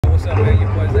what's up, man? Your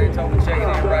boy Zaytoven checking in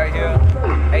right here.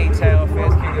 A-Town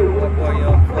Fest, kicking with my boy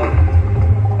Young Flyy.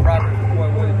 Property boy,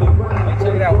 what it do? Hey,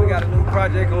 check it out, we got a new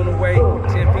project on the way.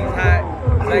 10-piece hot,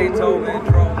 Zaytoven,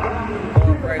 Drone.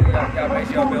 Going crazy. Y'all make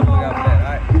sure y'all be on the lookout for that,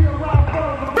 alright?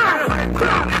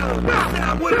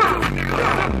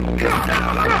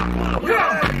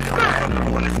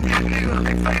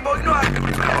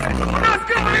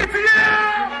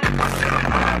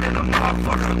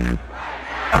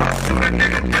 Shoot a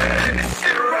nigga dead in this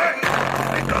shit right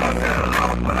now. They thought I fell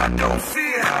alone, but I don't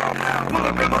see how. Pull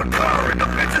up in my car and the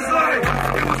bitch is like,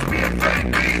 it was me and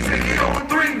Fake Beats, and he on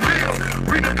 3 bills.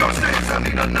 Renegotiate, I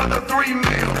need another 3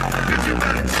 mil. Bitch, you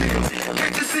better chill.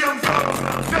 Can't you see I'm close?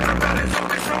 Better better show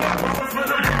me show up. For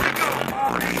the to go.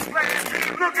 All these players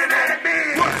keep looking at me.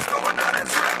 What's going on in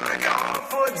traffic? Y'all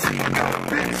for a G.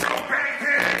 Bitch, so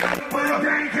pancake. Put a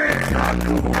pancake. I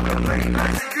do on the late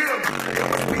night skill. It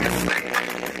was me and Snake.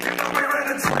 You know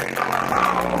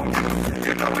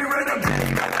we ready to be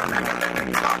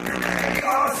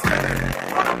all steady.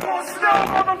 On the full snow,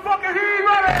 motherfucker, he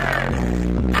ready.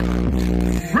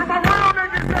 Where my real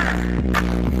niggas at?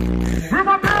 Where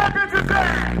my bad bitches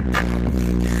at?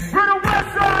 Where the west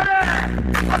side at?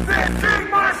 I said, sing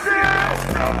my shit.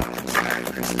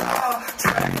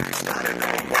 Track, started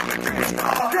on woman, do it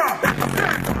all.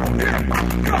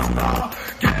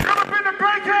 Get up in the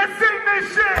break, can't sing this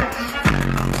shit.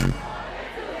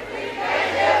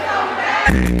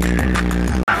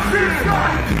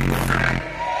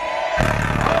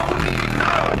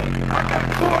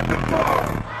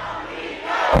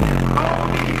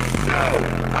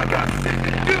 I got shit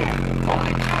to do.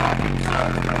 Only God can tell.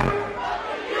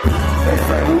 They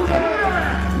say, who the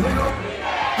hell? Nigga.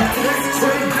 It's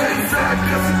 20 days I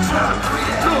guess it's time.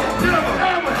 Look, never,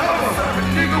 ever.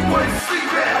 Nigga, what you see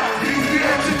that? Easy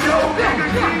as you go, nigga.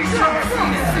 You ain't trying to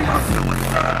see my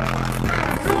suicide.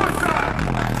 Suicide.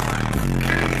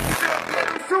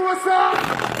 Suicide.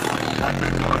 I've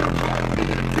been gonna run me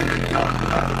and get it done.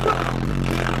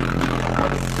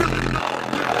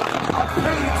 I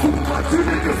paid too much, you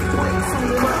niggas play too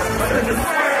much. And the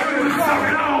same is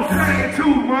talking on saying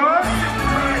too much.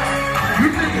 You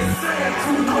niggas saying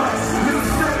too much. Little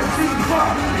 17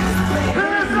 bucks.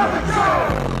 Hands up and go.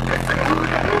 They say who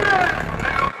that, who that?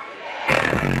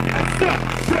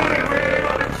 Shut it, red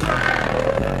on the track.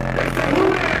 They say who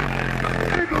that?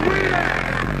 Nigga, we that.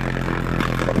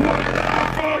 Point it out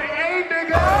for the A,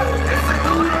 nigga. They say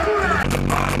who that, who that?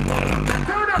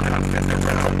 Turn up.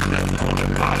 On the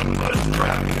bottom of the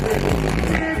strap.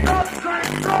 Hands up,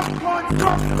 straight up, one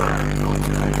up.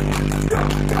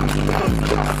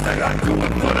 I say I do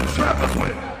it for the trappers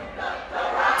with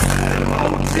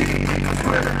OG niggas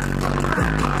with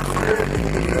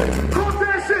Cook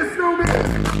that shit, Snoopy.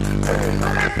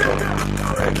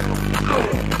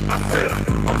 I said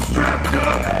I'm strapped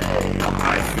up, I'm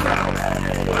iced out,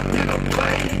 I'm in a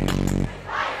plane.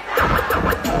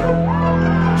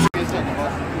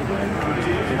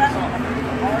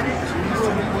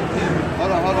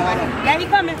 Hold on. Daddy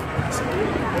coming.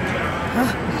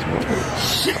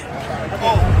 Shit.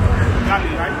 Oh, got me,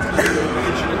 right?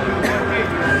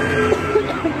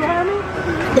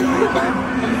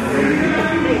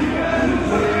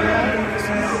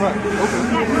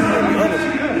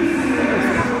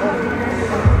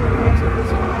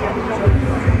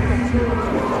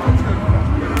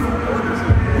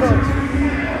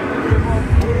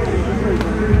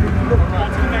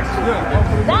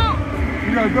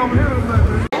 You gotta go over here.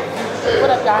 What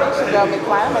up, y'all? It's your girl Mik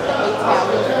Flyy. I'm at the ATL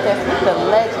Music Fest with the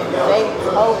legend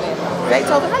Zaytoven.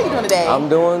 Zaytoven, how you doing today? I'm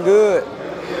doing good.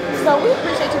 So we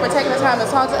appreciate you for taking the time to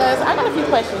talk to us. I got a few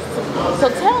questions. So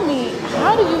tell me,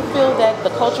 how do you feel that the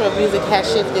culture of music has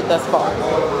shifted thus far?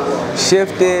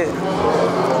 Shifted?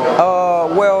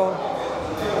 Well,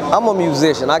 I'm a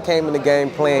musician. I came in the game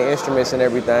playing instruments and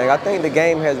everything. I think the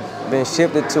game has been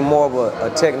shifted to more of a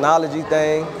technology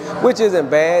thing, which isn't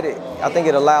bad. I think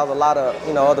it allows a lot of,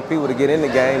 other people to get in the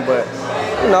game, but,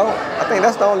 I think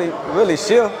that's the only really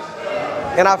shift.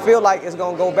 And I feel like it's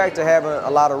gonna go back to having a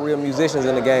lot of real musicians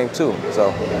in the game too, so.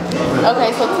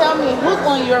 Okay, so tell me, who's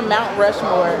on your Mount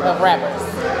Rushmore of rappers?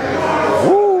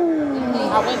 Woo!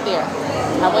 I went there.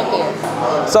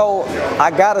 So, I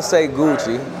gotta say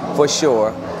Gucci, for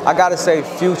sure. I gotta say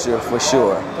Future, for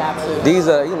sure. Got to. These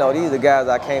are, these are guys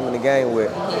I came in the game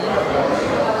with.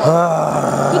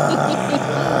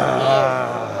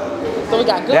 So we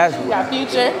got Gucci, we got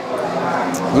Future.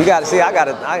 You gotta see,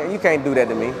 you can't do that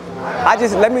to me.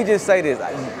 Let me just say this.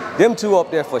 Them two up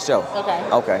there for sure. Okay.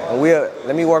 Okay, and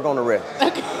let me work on the rest.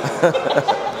 Okay.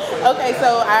 Okay,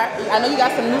 so I know you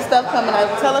got some new stuff coming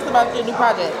out. Tell us about your new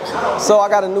project. So I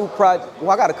got a new project.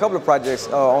 Well, I got a couple of projects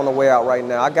on the way out right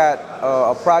now. I got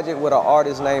a project with an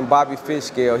artist named Bobby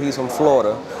Fishscale. He's from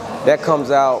Florida. That comes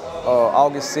out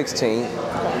August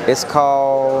 16th. It's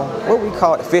called, what we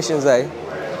call it? Fish and Zay.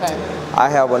 Okay. I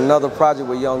have another project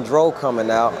with Young Dro coming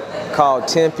out called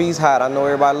 10-Piece Hot. I know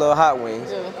everybody love hot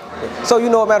wings. Yeah. So you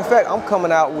know, as a matter of fact, I'm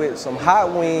coming out with some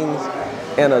hot wings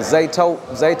and a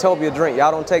Zaytoven drink.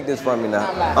 Y'all don't take this from me now.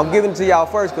 I'm giving it to y'all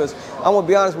first because I'm gonna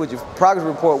be honest with you. Progress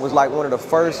Report was like one of the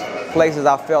first places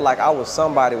I felt like I was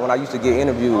somebody when I used to get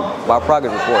interviewed by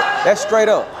Progress Report. That's straight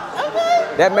up.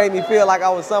 Okay. That made me feel like I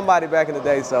was somebody back in the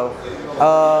day. So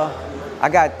I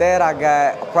got that. I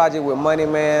got a project with Money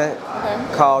Man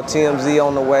called TMZ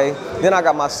on the way. Then I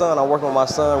got my son. I'm working with my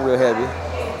son real heavy.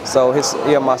 So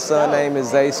my son name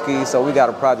is Zayski. So we got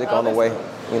a project on the way.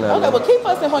 You know okay, well keep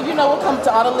us informed. You know, we'll come to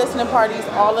all the listening parties,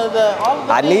 all of the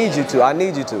I need you to.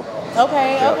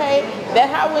 Okay, okay. That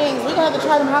hot wings, we're gonna have to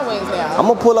try them hot wings now. I'm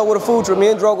gonna pull up with a food truck. Me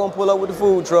and Dro gonna pull up with the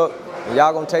food truck. And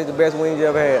y'all gonna taste the best wings you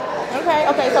ever had. Okay,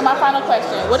 okay, so my final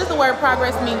question. What does the word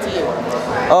progress mean to you?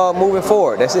 Moving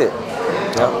forward, that's it.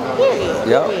 Yep. Period.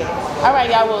 Yep. Period. All right,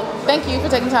 y'all, well, thank you for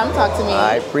taking time to talk to me.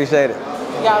 I appreciate it.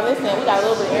 Y'all listen, we got a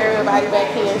little bit of everybody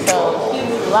back here, so keep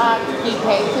locked, keep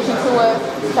paying attention to us.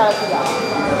 Shout out to y'all.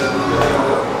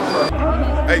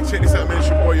 Hey, check this out, man. It's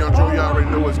your boy Young Dro. You already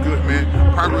know what's good, man.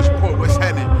 Progress Report, what's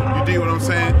happening? You dig what I'm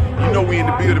saying? You know we in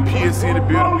the building, PSC in the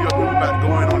building. We up here about to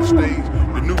go in on the stage.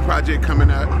 The new project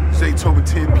coming out, Zaytoven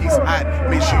 10-Piece Hot.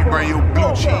 Make sure you bring your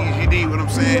blue cheese. You dig what I'm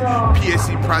saying?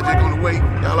 PSC project on the way.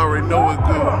 Y'all already know what's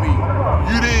good with me.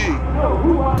 You dig?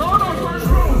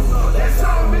 That's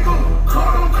all, nigga.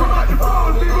 Car don't come out the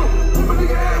ball, nigga. Put a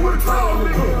nigga head with a towel,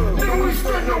 nigga. Nigga, we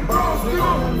stand your balls,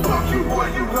 nigga. Fuck you, boy,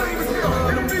 you lame as hell.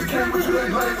 And them bitch came with you, they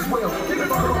lame as well. Get the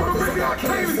fuck over, baby, I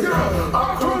came as hell.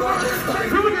 I'll call out this thing.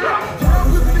 Here we go. Tell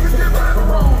you the niggas get right or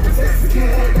wrong. It's the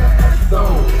kid, head got ass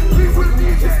on. Leave with me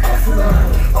and just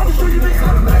asinine. I'm gonna show you niggas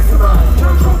how to maximize.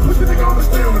 Young Dro push the nigga on the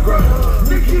stay on the ground.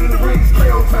 Nick hit in the rings,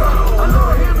 KO time. I know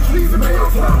I am the sleeves and Mayo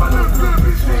time. I know the good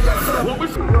bitch, she ain't got time.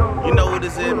 You know what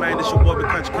this is, man. This your boy, Big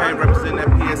Country Kane, representing that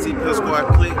PSC Pill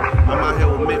Squad clique. I'm out here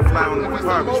with Mik Flyy on the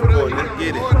Progress Report. Let's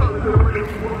get it.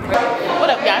 What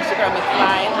up, y'all? It's your girl, Mik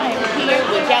Flyy. I am here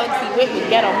with Galaxy with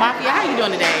Ghetto Mafia. How you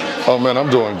doing today? Oh, man, I'm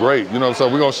doing great. You know what I'm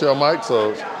saying? We're going to share mics,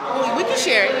 so... Well, we can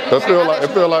share it. It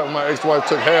feel like my ex-wife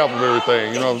took half of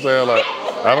everything. You know what I'm saying? Like,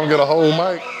 I don't get a whole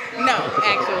mic? No,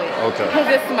 actually. Okay. Because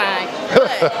it's mine. But,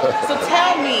 so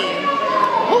tell me,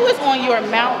 who is on your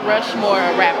Mount Rushmore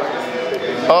of rappers?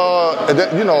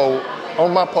 You know,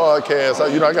 on my podcast,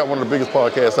 I got one of the biggest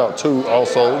podcasts out too,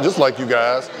 also, just like you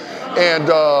guys. And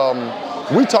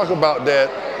we talk about that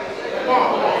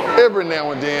every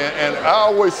now and then. And I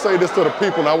always say this to the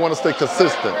people, and I want to stay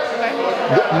consistent.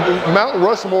 Mount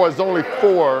Rushmore is only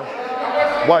 4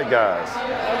 white guys.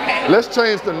 Okay. Let's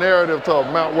change the narrative to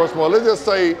Mount Rushmore. Let's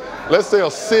say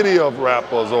a city of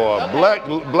rappers or black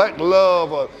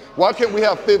love. Or, why can't we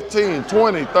have 15,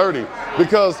 20, 30?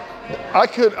 Because I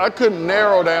couldn't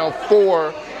narrow down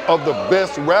 4 of the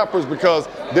best rappers because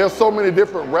there's so many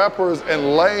different rappers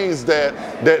and lanes that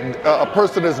a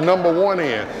person is #1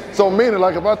 in. So meaning,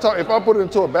 like if I put it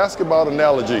into a basketball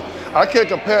analogy, I can't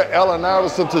compare Allen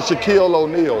Iverson to Shaquille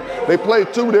O'Neal. They play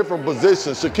 2 different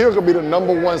positions. Shaquille could be the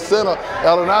 #1 center.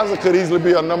 Allen Iverson could easily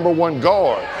be a #1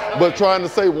 guard. But trying to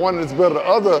say one is better than the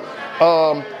other,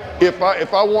 if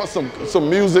I want some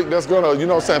music that's gonna, you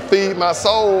know what I'm saying, feed my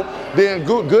soul, then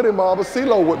Goody Mob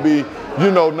CeeLo would be,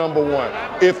 you know, #1.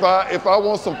 If I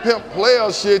want some pimp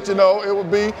player shit, you know, it would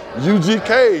be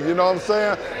UGK, you know what I'm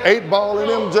saying? 8 Ball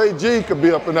and MJG could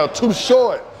be up in there, Too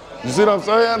Short. You see what I'm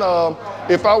saying?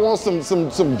 If I want some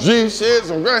G shit,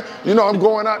 you know, I'm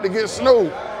going out to get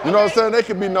Snoop. You know what I'm saying? They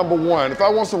could be #1. If I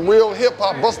want some real hip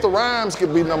hop, Busta Rhymes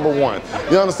could be #1.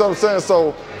 You understand what I'm saying?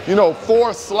 So, you know,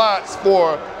 4 slots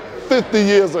for 50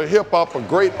 years of hip hop, a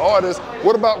great artist.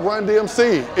 What about Run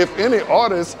DMC? If any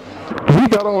artist, we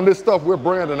got on this stuff, we're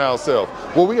branding ourselves.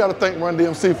 Well, we got to thank Run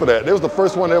DMC for that. They was the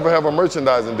first one to ever have a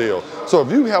merchandising deal. So if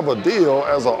you have a deal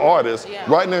as an artist,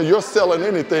 right now you're selling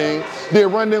anything,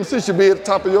 then Run DMC should be at the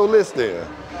top of your list there.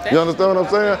 You understand what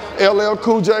I'm saying? LL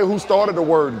Cool J, who started the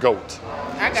word GOAT.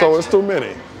 So it's too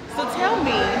many. So tell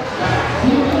me,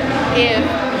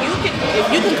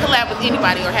 if you can collab with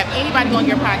anybody or have anybody on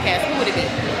your podcast, who would it be?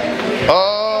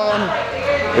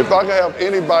 If I could have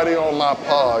anybody on my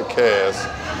podcast,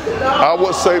 I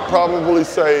would probably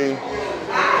say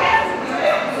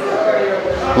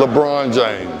LeBron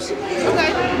James.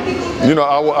 Okay. You know,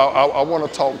 I want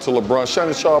to talk to LeBron.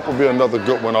 Shannon Sharp will be another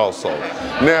good one also.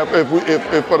 Now, if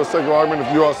for the sake of argument,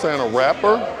 if you are saying a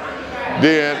rapper,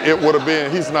 then it would have been,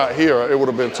 he's not here, it would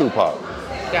have been Tupac.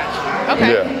 Gotcha.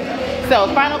 Okay. Yeah. So,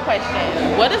 final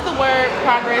question. What does the word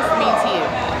progress mean to you?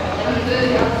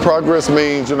 Progress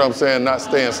means, you know what I'm saying, not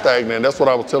staying stagnant. That's what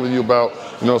I was telling you about,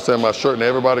 you know what I'm saying, my shirt. And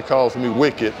everybody calls me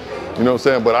Wicked, you know what I'm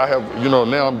saying, but I have, you know,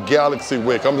 now I'm Galaxy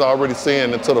Wick. I'm already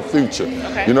seeing into the future.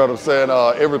 Okay. You know what I'm saying?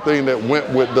 Everything that went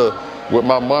with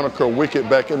my moniker Wicked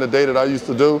back in the day that I used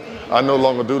to do, I no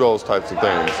longer do those types of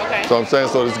things. Okay. So I'm saying,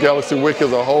 so this Galaxy Wick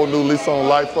is a whole new lease on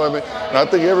life for me. And I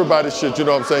think everybody should, you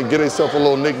know what I'm saying, get themselves a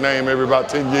little nickname every about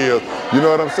 10 years. You know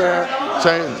what I'm saying?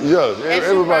 Change, yeah,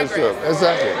 everybody should.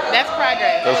 Exactly. That's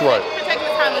progress. That's right. Thank you for taking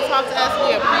the time to talk to us.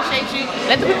 We appreciate you.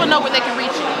 Let the people know where they can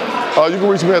reach you. You can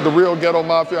reach me at The Real Ghetto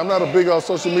Mafia. I'm not a big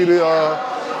social media,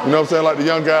 you know what I'm saying, like the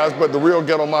young guys, but The Real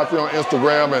Ghetto Mafia on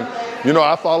Instagram, and, you know,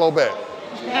 I follow back.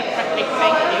 Thank you.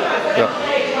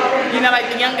 Yeah. You know, like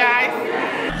the young guys?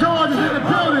 George is in the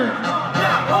building.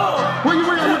 Where you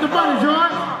at with the money,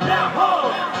 George?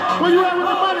 Where you at with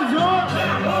the money, George?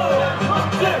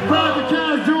 Private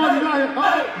cash, George is out here.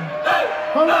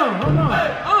 Hold on.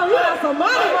 Oh, you got some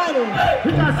money.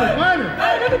 He got some money.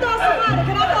 Hey, let me throw some money.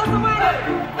 Can I throw some money?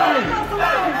 Let me throw some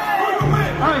money.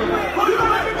 Hey. You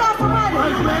gonna let me throw some money?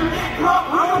 Hey, man.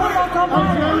 I'm gonna throw some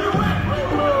money. Who you with?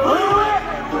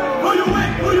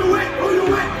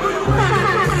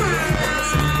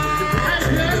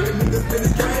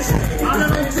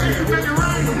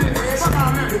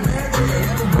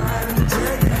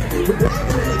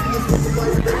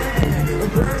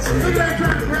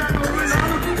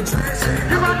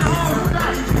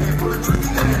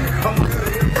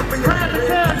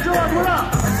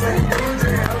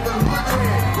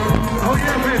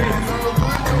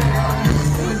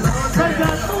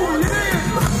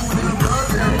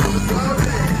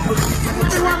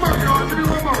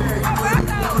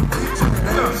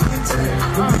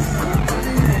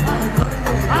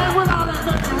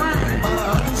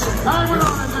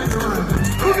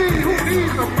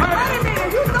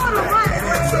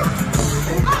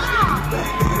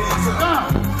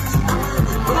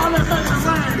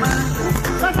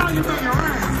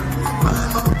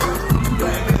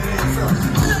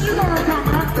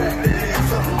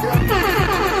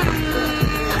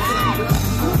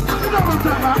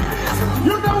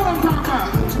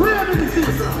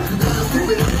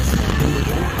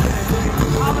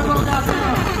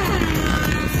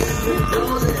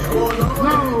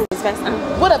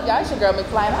 What up, y'all? It's your girl, Mik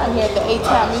Flyy. I'm here at the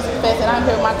ATL Music Fest, and I'm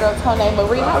here with my girl, Tone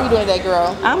Marie. How are you doing today,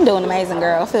 girl? I'm doing amazing,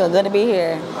 girl. I feel good to be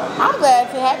here. I'm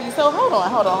glad to have you. So, hold on.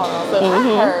 So, I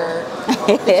heard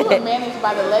that you were managed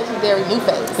by the legendary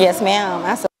Newface. Yes, ma'am.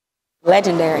 That's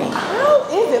legendary. How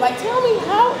is it? Like, tell me,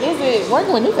 how is it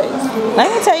working with Newface?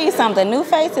 Let me tell you something.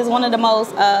 Newface is one of the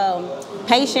most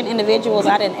patient individuals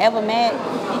I done ever met.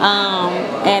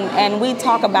 And we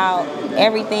talk about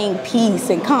everything peace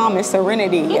and calm and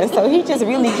serenity, and so he just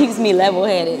really keeps me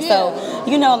level-headed. Yeah. So,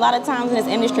 you know, a lot of times in this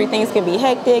industry things can be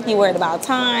hectic. You worried about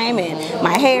time and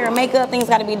my hair and makeup, things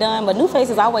got to be done, but Newface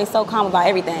is always so calm about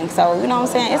everything. So, you know what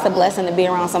I'm saying, it's a blessing to be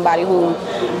around somebody who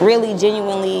really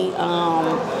genuinely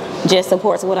just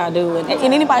supports what I do, and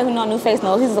anybody who knows Newface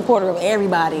knows he's a supporter of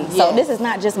everybody. So this is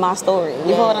not just my story,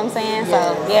 you know what I'm saying?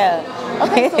 So yeah.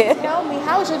 Okay, so tell me,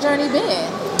 how's your journey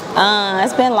been?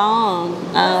 It's been long.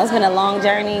 It's been a long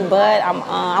journey, but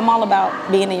I'm all about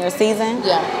being in your season.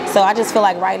 Yeah. So I just feel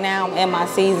like right now I'm in my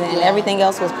season. Yeah. Everything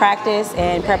else was practice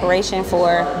and preparation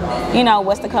for, you know,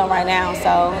 what's to come right now.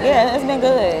 So yeah, it's been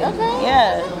good. Okay.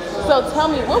 Yeah. So tell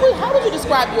me, how would you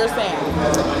describe your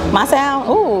sound? My sound?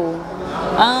 Ooh.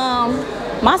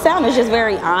 My sound is just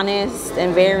very honest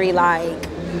and very like,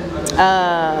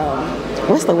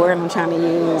 what's the word I'm trying to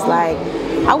use? Like,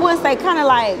 I wouldn't say kind of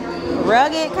like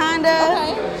rugged, kind of.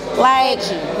 Okay. Like,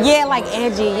 edgy. Yeah, like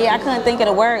edgy. Yeah, I couldn't think of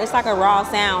the word. It's like a raw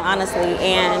sound, honestly.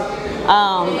 And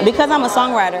because I'm a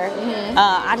songwriter,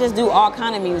 I just do all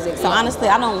kind of music. So honestly,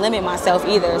 I don't limit myself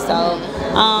either. So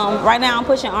right now I'm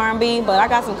pushing R&B, but I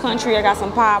got some country, I got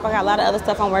some pop, I got a lot of other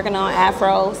stuff I'm working on,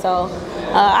 Afro. So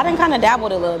I done kind of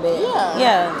dabbled a little bit. Yeah.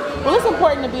 Yeah. Well, it's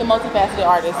important to be a multifaceted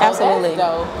artist. So absolutely.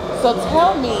 So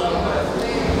tell me,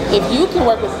 if you can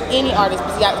work with any artist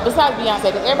besides Beyonce,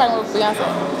 because everybody works with Beyonce,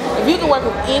 if you can work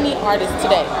with any artist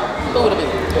today, who would it be?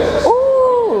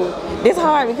 Ooh, this is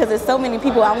hard because there's so many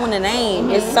people I want to name.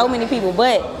 It's so many people,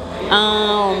 but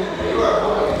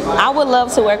I would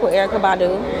love to work with Erykah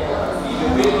Badu.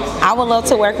 I would love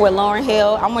to work with Lauryn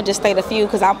Hill. I'm gonna just state a few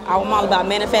because I'm all about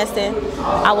manifesting.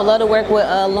 I would love to work with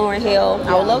Lauryn Hill.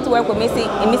 I would love to work with Missy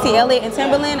Elliott and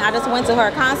Timberland. I just went to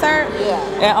her concert,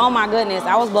 and oh my goodness,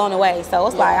 I was blown away. So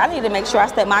it's like I need to make sure I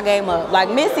step my game up. Like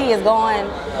Missy is going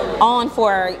on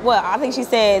for what I think she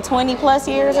said 20 plus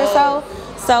years or so.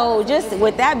 So just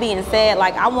with that being said,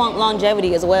 like I want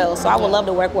longevity as well. So I would love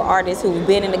to work with artists who've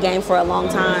been in the game for a long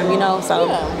time, you know. So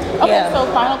Okay, so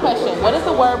final question. What does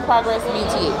the word progress mean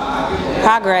to you?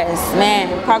 Progress,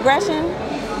 man. Progress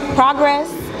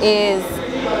is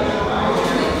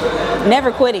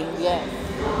never quitting. Yes.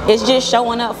 It's just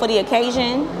showing up for the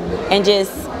occasion and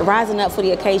just rising up for the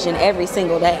occasion every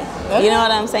single day. You know what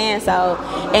I'm saying? So,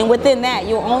 and within that,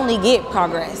 you'll only get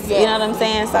progress. You know what I'm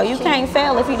saying? So you can't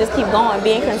fail if you just keep going,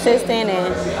 being consistent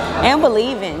and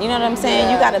believing. You know what I'm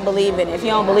saying? You got to believe in it. If you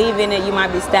don't believe in it, you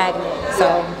might be stagnant.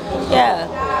 So, yeah.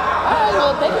 All right,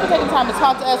 well, thank you for taking time to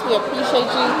talk to us. We appreciate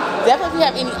you. Definitely, if you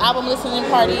have any album listening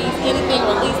parties, anything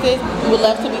releases, we would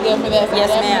love to be there for that. So yes,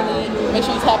 ma'am. Make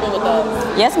sure you tap in with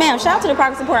us. Yes, ma'am. Shout out to the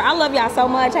Progress Support. I love y'all so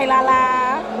much. Hey,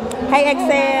 Lala. Hey,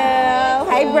 Excel.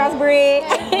 Hey, Bruce Brick.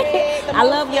 I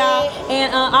love y'all.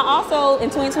 And I also, in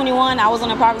 2021, I was on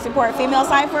the Progress Report Female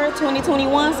Cypher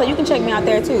 2021, so you can check me out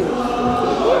there too.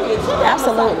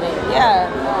 Absolutely. Yeah.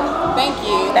 Thank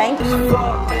you. Thank you.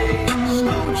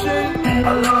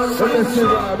 I'm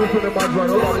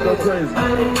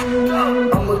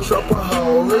a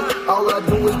trapaholic, all I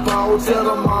do is ball, tell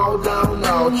them all down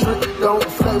now. Trick, don't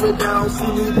flame it down,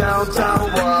 see me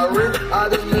downtown worried. I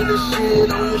didn't mean to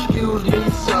shit on you, excuse me,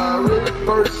 sorry.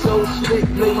 First so slick,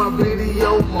 made my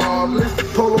video marvelous.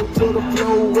 Pull up to the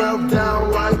floor, well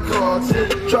down like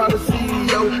Carton. Try to see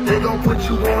yo, they gon' put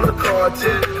you on a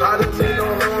carton. I didn't mean no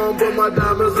harm, but my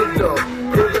diamonds are dumb.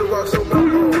 If it rocks on my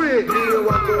own, me and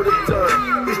Rocko the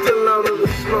done. He's still out of the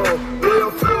snow. Where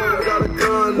I'm from, got a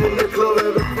gun in the club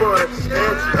in the front.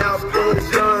 House full of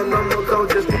sun, I'm gonna come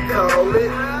just to call it.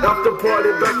 After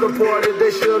party, back to party,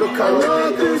 they should've called it. I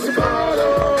love this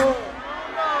bottle.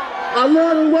 I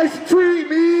love the way she treat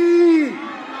me.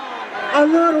 I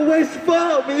love the way she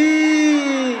fuck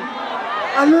me.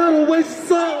 I love the way she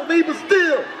suck me, but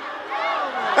still.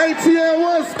 ATL,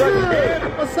 what's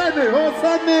good? What's happening? What's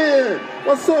happening?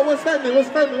 What's up? What's happening? What's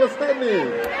happening? What's happening?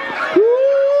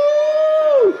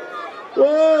 Woo!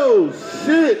 Whoa,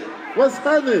 shit. What's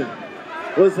happening?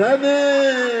 What's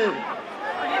happening?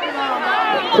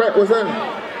 Crap, what's happening?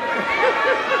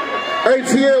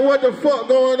 ATL, what the fuck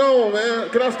going on, man?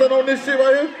 Can I stand on this shit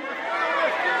right here?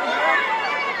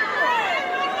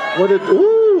 What it,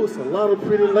 ooh, it's a lot of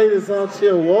pretty ladies out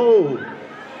here. Whoa.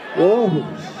 Whoa.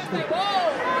 Shit.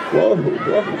 Whoa, whoa,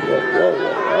 whoa, whoa,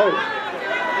 whoa.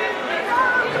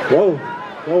 Whoa,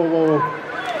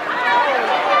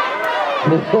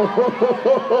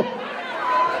 whoa, whoa.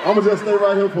 I'm gonna just stay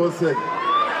right here for a second.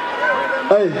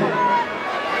 Hey,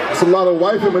 there's a lot of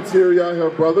wifey material out here,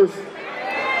 brothers.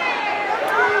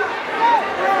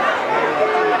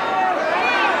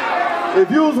 If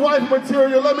you was wifey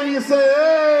material, let me hear you say,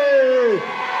 hey!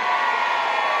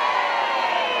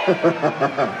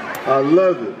 I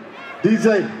love it.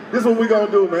 DJ, this is what we gonna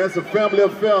do, man. It's a family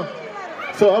affair.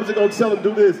 So I'm just gonna tell them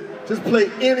do this. Just play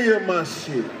any of my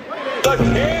shit. The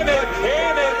cannon.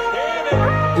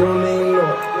 You don't even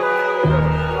know.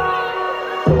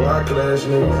 Oh, I clash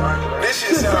nigga. This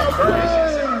shit sound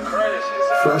crazy.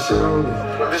 Flash it on me.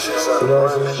 This shit sound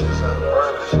crazy.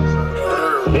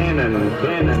 Cannon.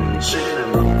 It's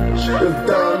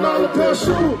 $1,000 per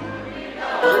shoe.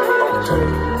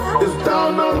 It's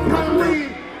 $1,000 per lead.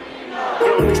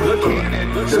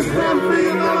 Just $1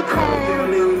 million car. You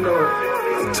don't even know it.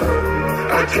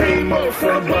 I came up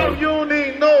from above. You don't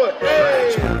even know it.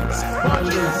 Hey, my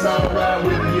lips all right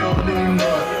with you. You don't even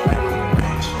know it.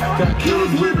 Got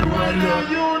killers with me right now.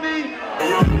 You don't even.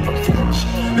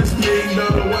 This $1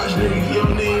 million watch, nigga. You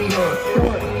don't even know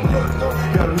it.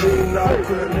 Got $1 million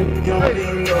crib, nigga. You don't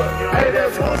even know it. Hey,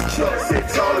 that's one truck. Sit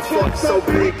tall as fuck, so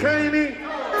big, can't he?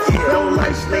 Don't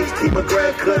like snakes, keep a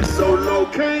grad cut so low,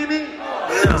 can't he?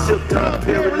 Shipped up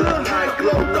here in look high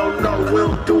glow, no, we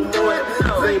don't do more.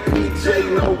 Ain't PJ,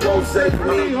 no rose,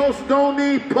 me. Hosts don't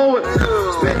need poet.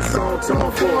 Spent song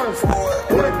tone for it.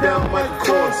 Put it down like a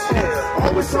course.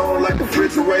 Always on like a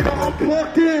refrigerator. I'm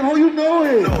plugged in, oh, you know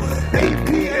it. AP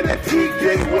and that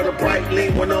T-Gate with a bright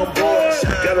lean when I'm bored.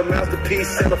 Got a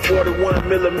masterpiece and a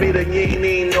 41mm, you ain't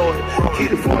even know it.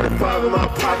 Keep the 45 in my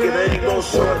pocket, I ain't gon'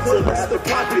 show it till it's the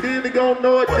pocket. Then they gon'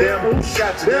 know it. Damn, who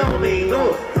shot you? They don't even know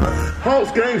it.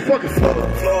 House game fucking Florida.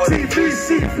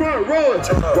 TVC front row it.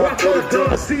 Rocko the Don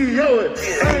CEO it.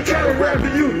 I ain't gotta rap to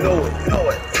you. Know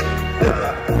it.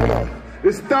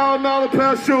 It's $1,000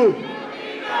 per shoe.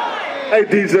 Hey,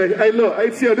 DJ. Hey, look,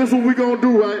 ATL, this is what we gonna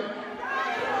do, right?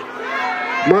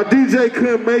 My DJ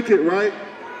couldn't make it, right?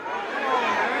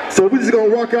 So we just gonna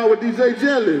rock out with DJ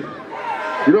Jelly.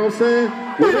 You know what I'm saying?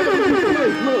 Whatever you play,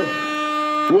 look.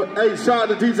 Well, hey, shout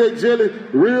out to DJ Jelly.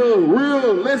 Real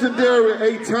legendary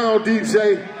A-Town DJ.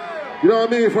 You know what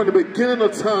I mean? From the beginning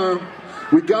of time,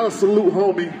 we gotta salute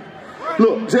homie.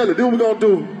 Look, Jelly, this what we gonna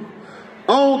do.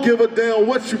 I don't give a damn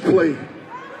what you play.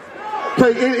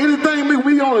 Play anything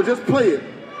we on it, just play it.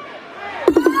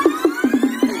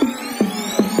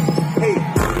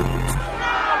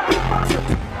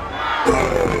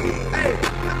 Hey,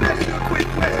 let me ask you a quick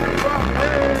question, bro.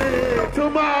 Hey,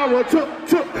 tomorrow.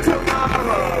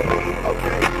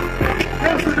 Okay.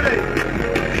 Yesterday,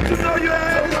 you know you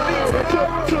had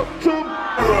tomorrow.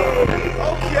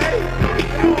 Okay.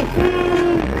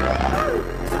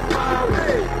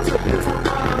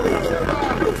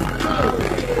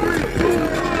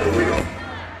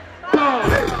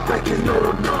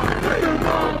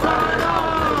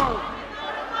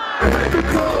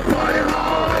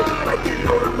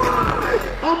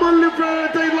 I'ma live every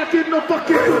day like it no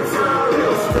fucking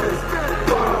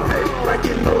like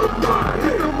it no tomorrow.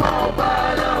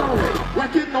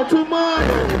 Like it no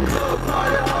tomorrow.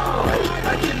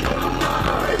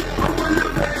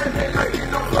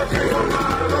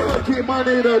 Get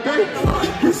money today,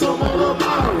 get some more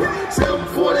tomorrow.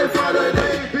 745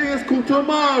 today, Ben's cool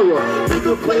tomorrow. You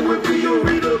can play with me, you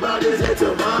read about this at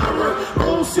tomorrow.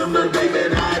 On some today,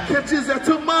 man, I catch this at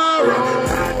tomorrow.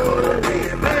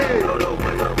 Hey.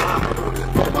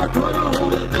 For my daughter,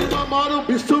 hold it, name my motto,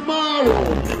 bitch, tomorrow.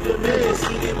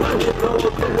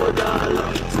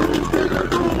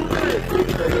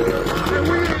 And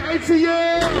we in ATL.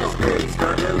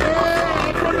 Yeah,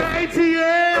 I'm from the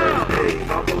ATL.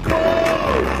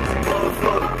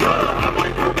 I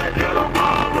might go back there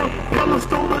tomorrow.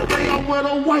 Yellowstone today, I'm wear the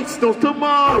white stones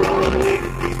tomorrow. Yeah.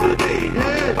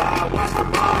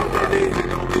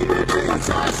 I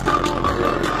try to stun on the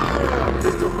tomorrow.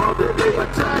 It's tomorrow today, I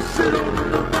try to shit on the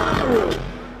tomorrow.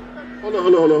 Hold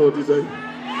on, DJ.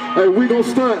 Hey, we gon'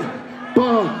 stunt,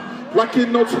 like it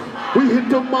no, we hit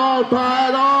the mall, buy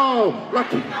it all.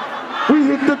 Like it, we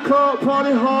hit the club,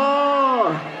 party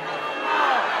hard.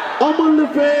 I'ma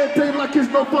live every day like it's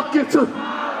no fucking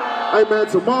Hey man,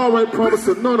 tomorrow ain't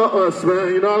promising none of us,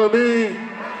 man, you know what I mean?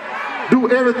 Do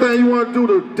everything you wanna do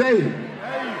today.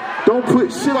 Don't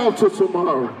put shit off till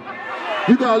tomorrow.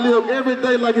 You gotta live every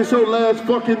day like it's your last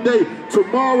fucking day.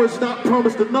 Tomorrow is not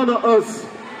promised to none of us.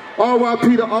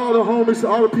 R.I.P. to all the homies, to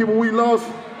all the people we lost.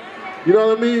 You know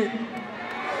what I mean?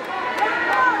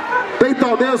 They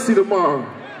thought they'll see tomorrow.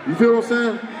 You feel what I'm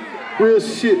saying? Real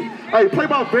shit. Hey, play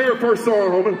my very first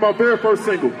song, homie. My very first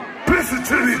single. Listen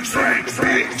to the track,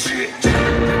 bitch.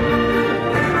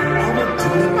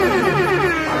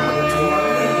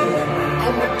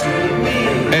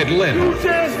 Atlanta. You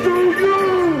just do you.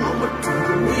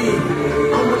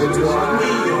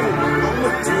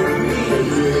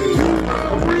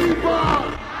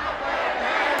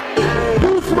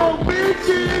 You smoke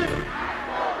bitches.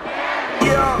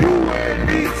 You wear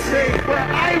Nietzsche, but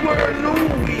I wear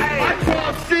Louis. I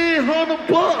talk shit on the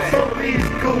bus on these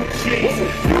Gucci.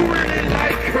 You really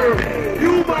like her.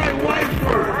 You might wife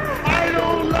her. I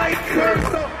don't like her,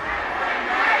 so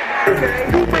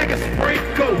you make a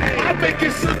sprinkle. I make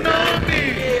it tsunami.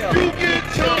 You get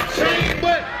chump chain,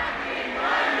 but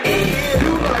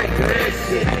you like that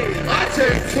shit. I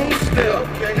take two-step.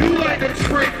 You like the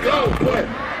trick go, but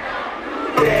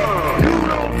you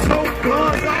don't tote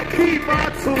guns. I keep my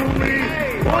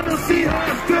toolie. Wanna see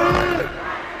how it's done?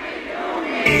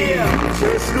 Yeah,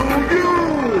 just do you.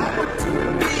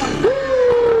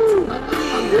 Woo!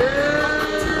 Yeah,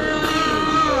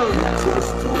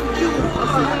 just do you. I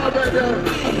see how back there.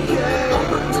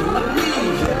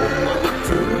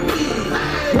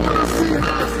 Wanna see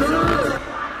how it's done?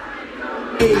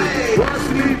 Watch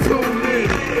me do me.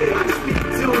 Watch me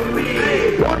do me.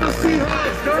 Wanna see how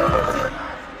it's done?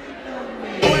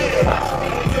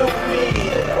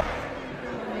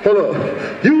 Hold up.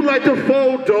 You like the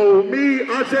photo, me,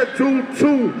 I just do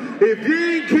too. If you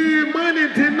ain't getting money,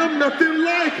 then I'm nothing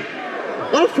like it.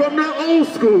 I'm from the old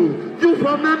school. You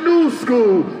from the new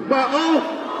school. My own.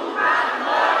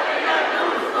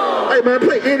 Hey man,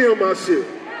 play any of my shit.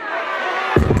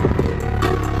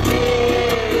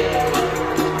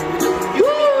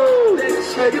 Woo!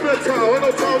 Hey, give me a towel. Ain't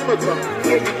no towel, give me a towel.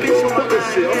 Get some fucking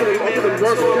shit. I'm gonna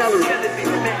run some calories.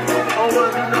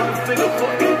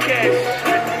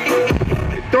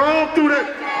 Throw them through that.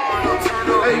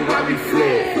 Hey, Mik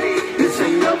Flyy. This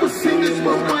ain't never seen this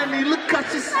much money. Look how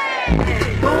she's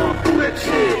throw them through that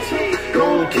shit.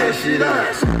 Go cash it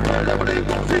out. Whatever they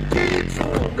want to get.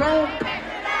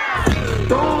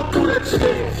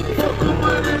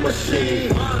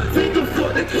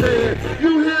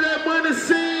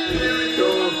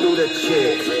 that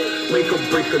check. Make her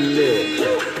break her neck.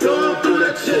 Thumb through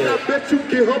that check. I bet you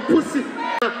get her pussy.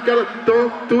 I gotta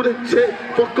thumb through the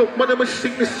check. Fuck up money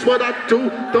machine, this is what I do.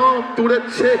 Thumb through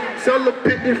that check. Sell a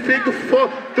pit and figure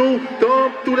fuck through.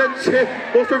 Thumb through that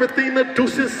check. Most everything to do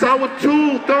since I was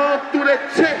 2. Thumb through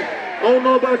that check. I don't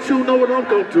know about you, know what I'm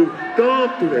gonna do. Thumb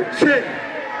through that check.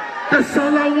 That's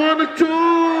all I wanna do.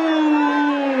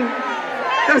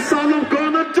 That's all I'm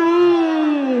gonna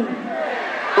do.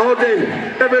 All day,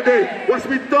 every day. Watch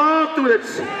me thumb through that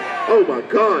shit. Oh my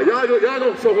God. Y'all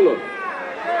don't, so hold up.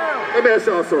 Let me ask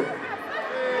y'all something.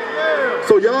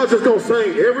 So y'all just don't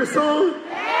sing every song?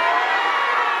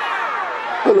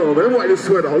 Hold on, man. Let me wipe this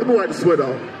sweat off. Let me wipe the sweat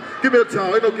off. Give me a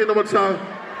towel. Ain't no getting no more towel.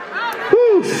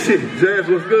 Woo, shit. Jazz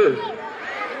was good.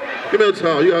 Give me a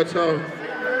towel. You got a towel?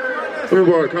 Let me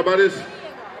borrow it. How about this?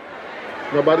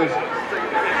 How about this?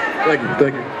 Thank you.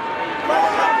 Thank you.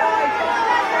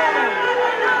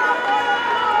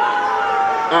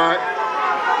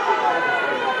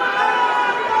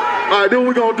 Alright, this what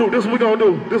we gonna do. This what we gonna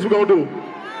do. This what we gonna do.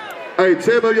 Hey,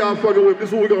 tell me y'all fucking with me.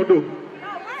 This what we gonna do.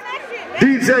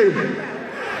 DJ,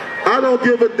 I don't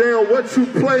give a damn what you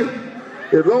play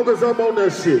as long as I'm on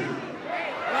that shit.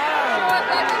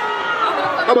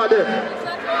 How about that?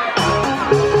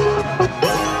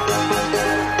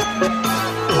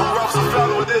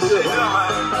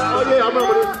 Oh yeah, I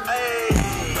remember this.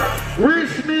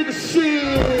 Rich nigga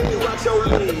shit. Watch your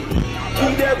lead.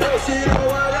 Keep that bullshit on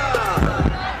what up.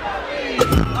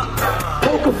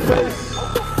 Poker face.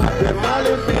 That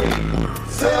Molly B.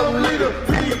 7 liter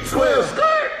P12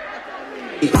 skirt.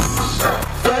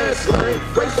 Fast lane.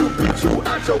 Race you beat you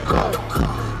out your car.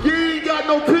 You ain't got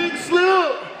no pink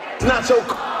slip. It's not your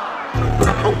car.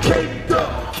 I'm caked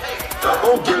up. I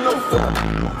don't get no fuck.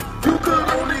 You could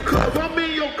only club. I'm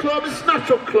in your club. It's not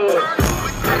your club.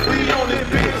 We on it,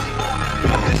 bitch.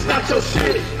 It's not your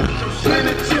shit.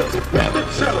 Plenty chips, rabbit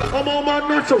chiller. I'm on my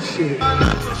nacho shit.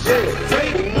 Yeah,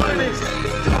 take money.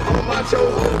 I'm out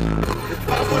your hoe. If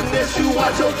I finesse you,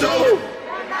 watch your dough.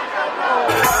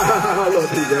 Hold on,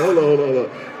 TJ. Hold on.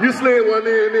 You slid one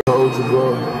in. Hold you, bro.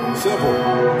 Simple.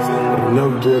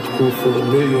 Never judge proof for the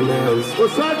millionaires.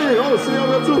 What's happening? Oh, see on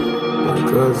that too.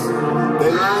 Because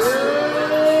they lost.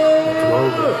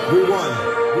 We won.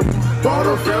 Bought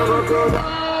a fellow cause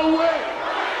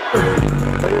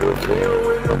made a feel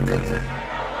with the bitches.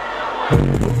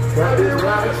 Got it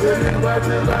rising and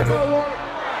rising like a wall.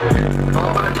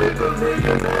 All my niggas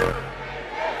millionaire.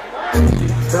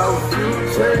 Now few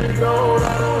chains on, I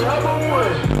don't have a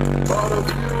one. Bought a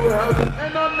few houses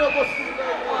and I never see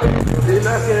that one. Then I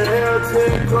can have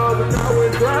 10 cars and I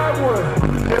would drive one.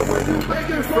 And when you make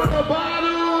it from the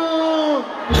bottom,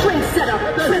 Twin setup,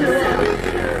 turn around.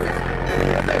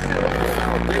 that's the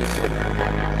foundation.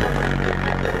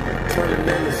 Turn it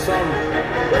into something.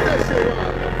 Let that shit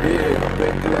rock.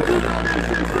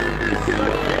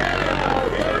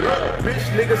 Yeah, bitch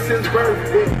nigga since birth.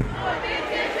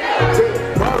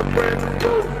 Bought a brand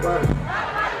new boat.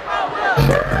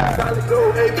 Solid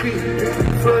gold AP.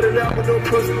 Flooded out with no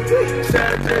pussy.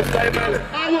 Sad just like Mallet.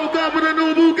 I woke up with a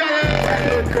new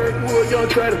Bugatti. Kirkwood, y'all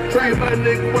try to trade my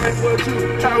nigga wife for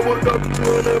two. I woke up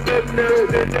to a baby now.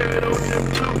 Then that on him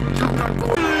too.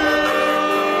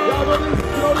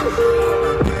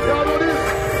 Y'all know this?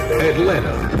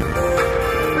 Atlanta.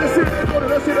 Let's see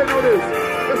if they know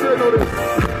this.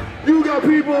 You got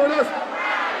people that's...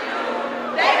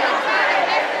 They gon' try to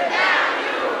exit down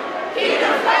you. Keep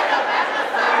them stuck up at the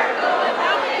circle and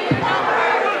hoping you don't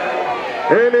hurt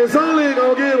you. And it's only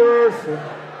gonna get worse.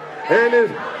 And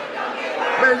it's...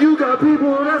 Man, you got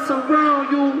people that's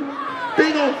around you.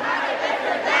 They gon' Try to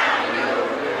exit down you.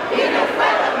 Keep them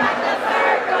stuck up at the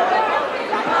circle and hoping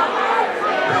you don't hurt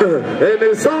you. and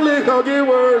it's only gonna get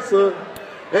worse.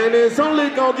 And it's only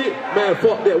gonna get... Man,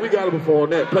 fuck that. We got to perform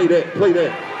that. Play that.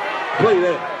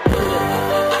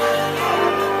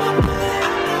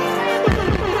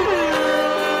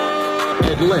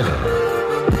 Atlanta.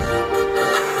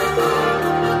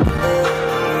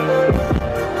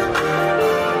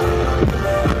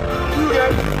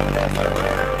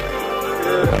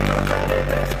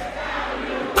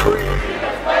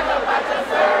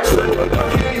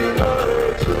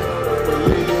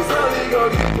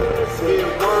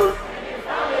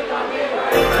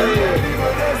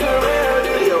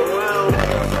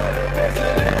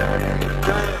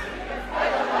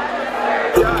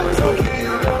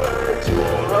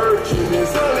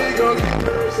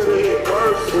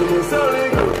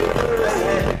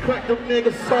 Crack them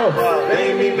niggas soft. They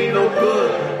ain't mean me no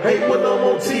good. Hate when I'm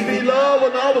on TV, love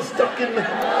when I was stuck in the...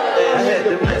 I had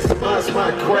to maximize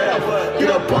my craft.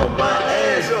 Get up on my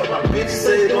ass. My bitch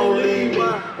say don't leave me.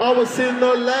 I was in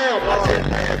the lab. I just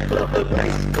laughed up the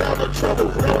bass, found the trouble.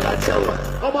 Know what I tell her?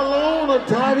 I'm a loner,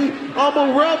 Toddy. I'm a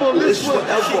rebel. This forever.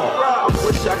 I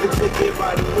wish I could take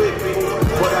everybody with me,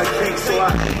 but I can't, so I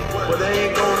eat. But I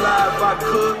ain't gonna lie if I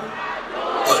could.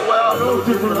 Well, I know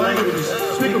different languages,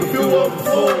 speak a few of them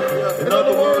fluent. In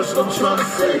other words, I'm trying to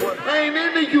say, I ain't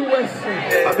in the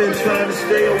USA. I've been trying to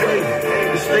stay away.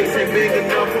 The states ain't big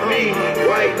enough for me.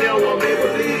 Right now, I'm able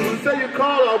to leave. You say you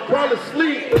call, I'll probably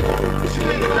sleep. But you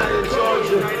niggas not in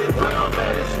Georgia, when I'm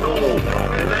at school.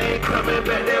 And I ain't coming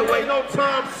back that way no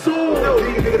time soon.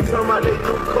 These niggas talking about they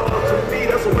do calls to me.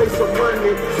 That's a waste of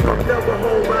money. I'm never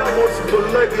home around multiple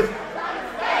luggage.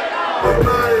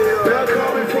 They're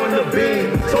coming from the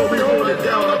beam. Told me hold it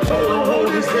down. I told him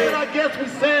hold his hand. I guess we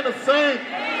saying the same.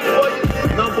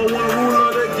 Number one rule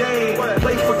of the game.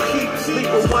 Play for keeps. Sleep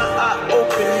with one eye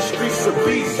open. These streets of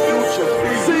beats. Future.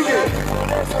 Sing it.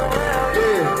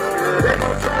 Yeah. They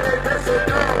gon' try their best to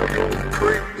down.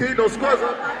 Keep no squares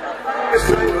up.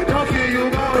 Don't kill you,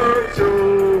 gon' hurt you.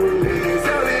 It's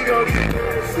how they gon' keep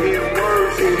seeing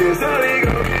words. It's how they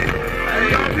gon' keep.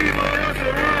 Young people that's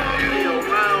around you.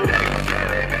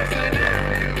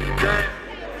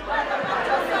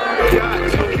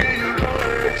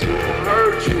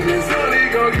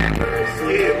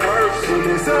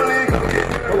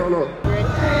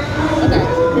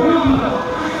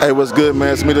 Hey, what's good,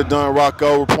 man? It's me, the Don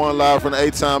Rocko, reporting live from the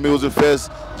ATL Music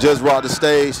Fest. Just rocked the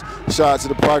stage. Shout out to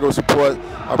the Progress Report.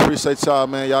 I appreciate y'all,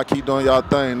 man. Y'all keep doing y'all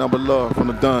thing. Number love from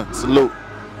the Don. Salute.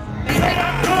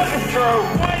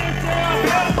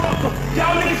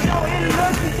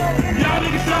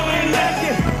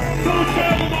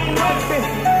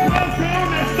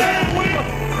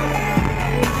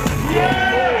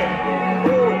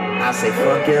 I say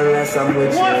fuck it unless I'm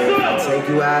with you. I'll take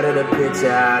you out of the picture.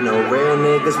 I know real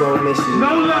niggas won't miss you.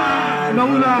 No lie, no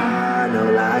lie. No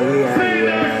lie, yeah.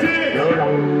 No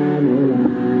lie,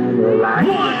 no lie.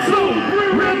 1, 2,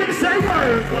 3, real niggas say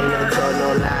word. You ain't never told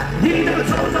no lie. You ain't never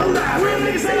told no lie. Real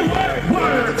niggas say word. You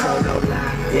ain't never told no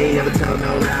lie. You ain't never told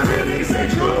no lie. Real niggas say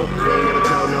true. You ain't never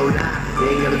told no lie. You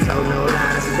ain't never told no lie.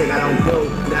 That's the thing I don't do.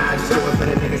 Nah, I just do it for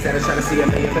the niggas that are trying to see a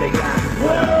million for the guy.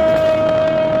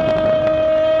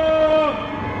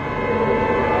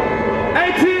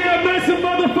 ATL, make some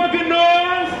motherfucking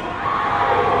noise.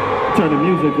 Turn the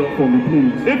music up for me,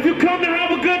 please. If you come to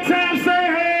have a good time, say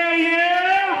hell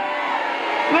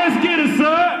yeah. Let's get it,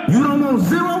 sir. You don't want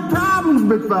zero problems,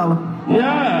 big fella.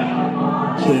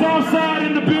 Yeah. Southside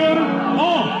in the building.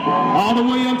 All the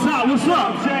way up top. What's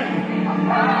up, Jack?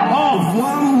 If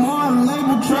one more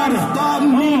label try to stop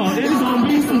me, it's gonna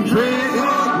be some dread.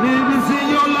 Niggas in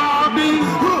your lobby.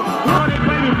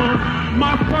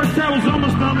 My first towel was on my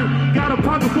stomach. Got a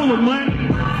pocket full of money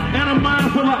and a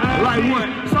mind full of eyes. Like what?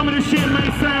 Some of this shit may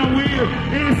sound weird.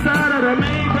 Inside of the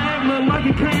main bag look like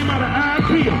it came out of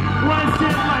IKEA. Run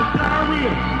shit like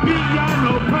diarrhea. Me, y'all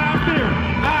know pie fear.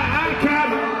 I cap.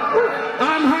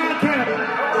 I'm high cap.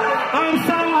 I'm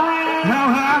so high. How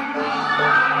high?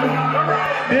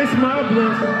 This my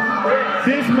blessing.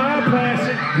 This my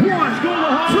passion. One, school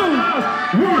of hard.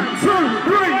 2, 1, 2,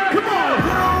 3. Come on.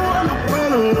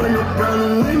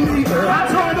 I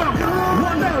told them,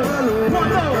 one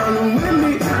no, with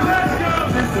me. Let's go.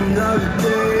 Just another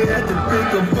day at the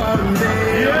pick of bottom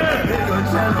day. Yeah. They gon'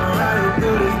 turn around and do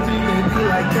this beat and be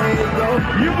like, there you go.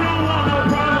 You don't want no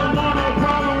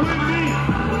problem with me.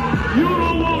 You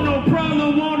don't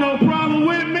want no problem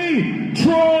with me.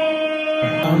 Troy.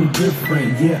 I'm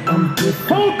different, yeah, I'm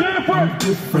different. Who different? I'm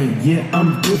different, yeah, I'm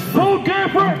different. Who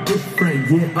different? I'm different,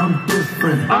 yeah, I'm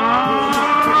different.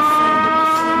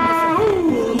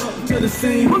 Pull up to the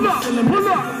scene. Pull up.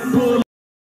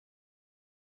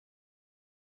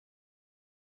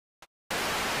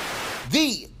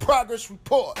 The Progress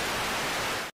Report.